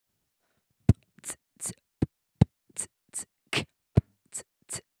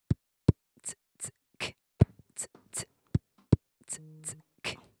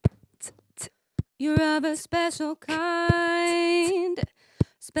You're of a special kind,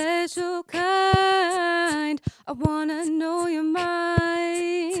 special kind. I wanna know your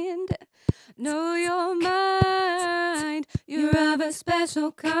mind, know your mind. You're of a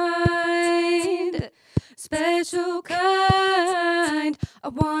special kind, special kind. I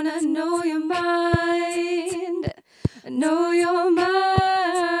wanna know your mind, know your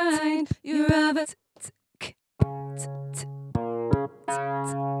mind. You're of a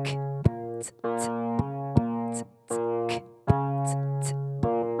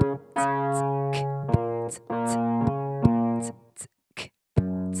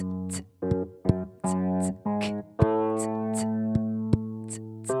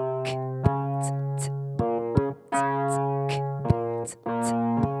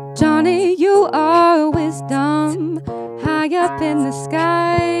Jonny, you are wisdom high up in the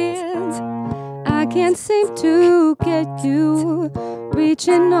skies. I can't seem to get you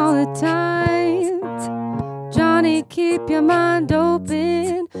reaching all the time. Jonny, keep your mind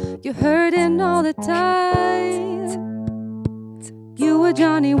open, you're hurting all the time. You were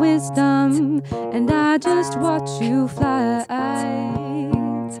Jonny Wisdom, and I just watch you fly.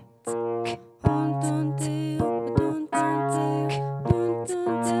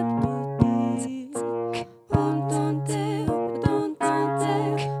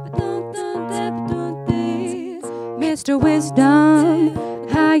 Mr. Wisdom,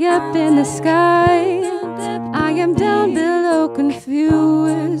 high up in the sky, I am down below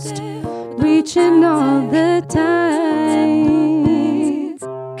confused, reaching all the time.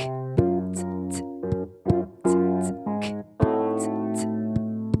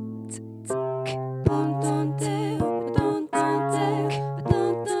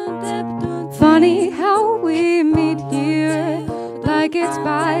 Funny how we meet here, like it's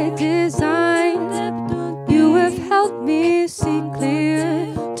by design. You have helped me see clear,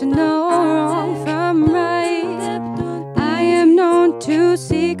 to know wrong from right. I am known to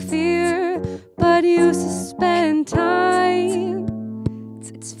seek fear, but you suspend time.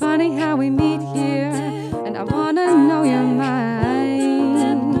 It's funny how we meet here, and I wanna know your mind.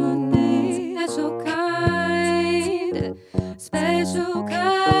 Special kind, special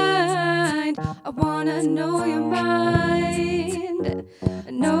kind. I wanna know your mind,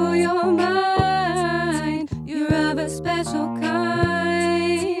 know your mind. You're of a special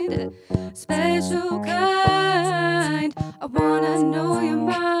kind, special kind. I wanna know your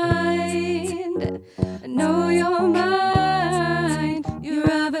mind, know your mind.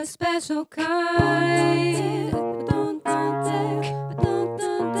 You're of a special kind.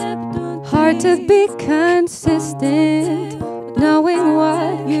 Hard to be consistent, knowing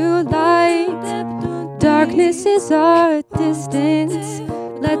what you like. Darkness is our distance,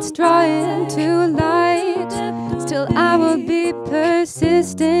 let's draw into light. Still I will be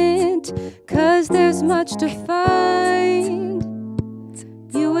persistent, 'cause there's much to find.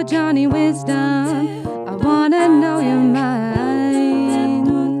 You were Jonny Wisdom, I wanna know your mind.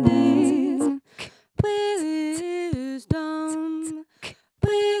 Wisdom,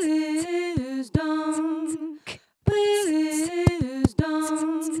 wisdom, wisdom, wisdom,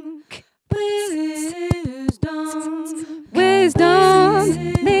 wisdom,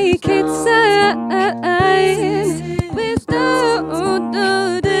 make it sign. Wisdom,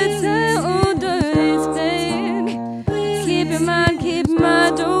 keep your mind, keep your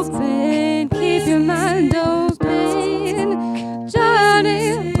mind open, keep your mind open.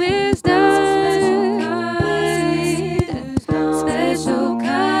 Jonny Wisdom, special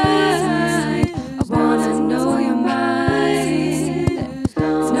kind. I wanna know your mind,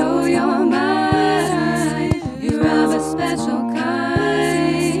 know your mind. You're of a special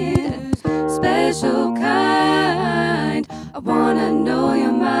kind, special kind. I wanna know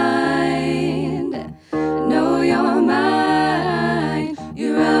your mind, know your mind.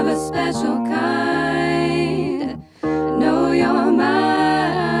 You're of a special kind, know your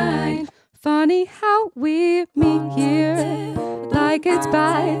mind. Funny how we meet here, like it's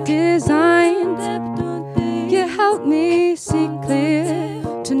by design.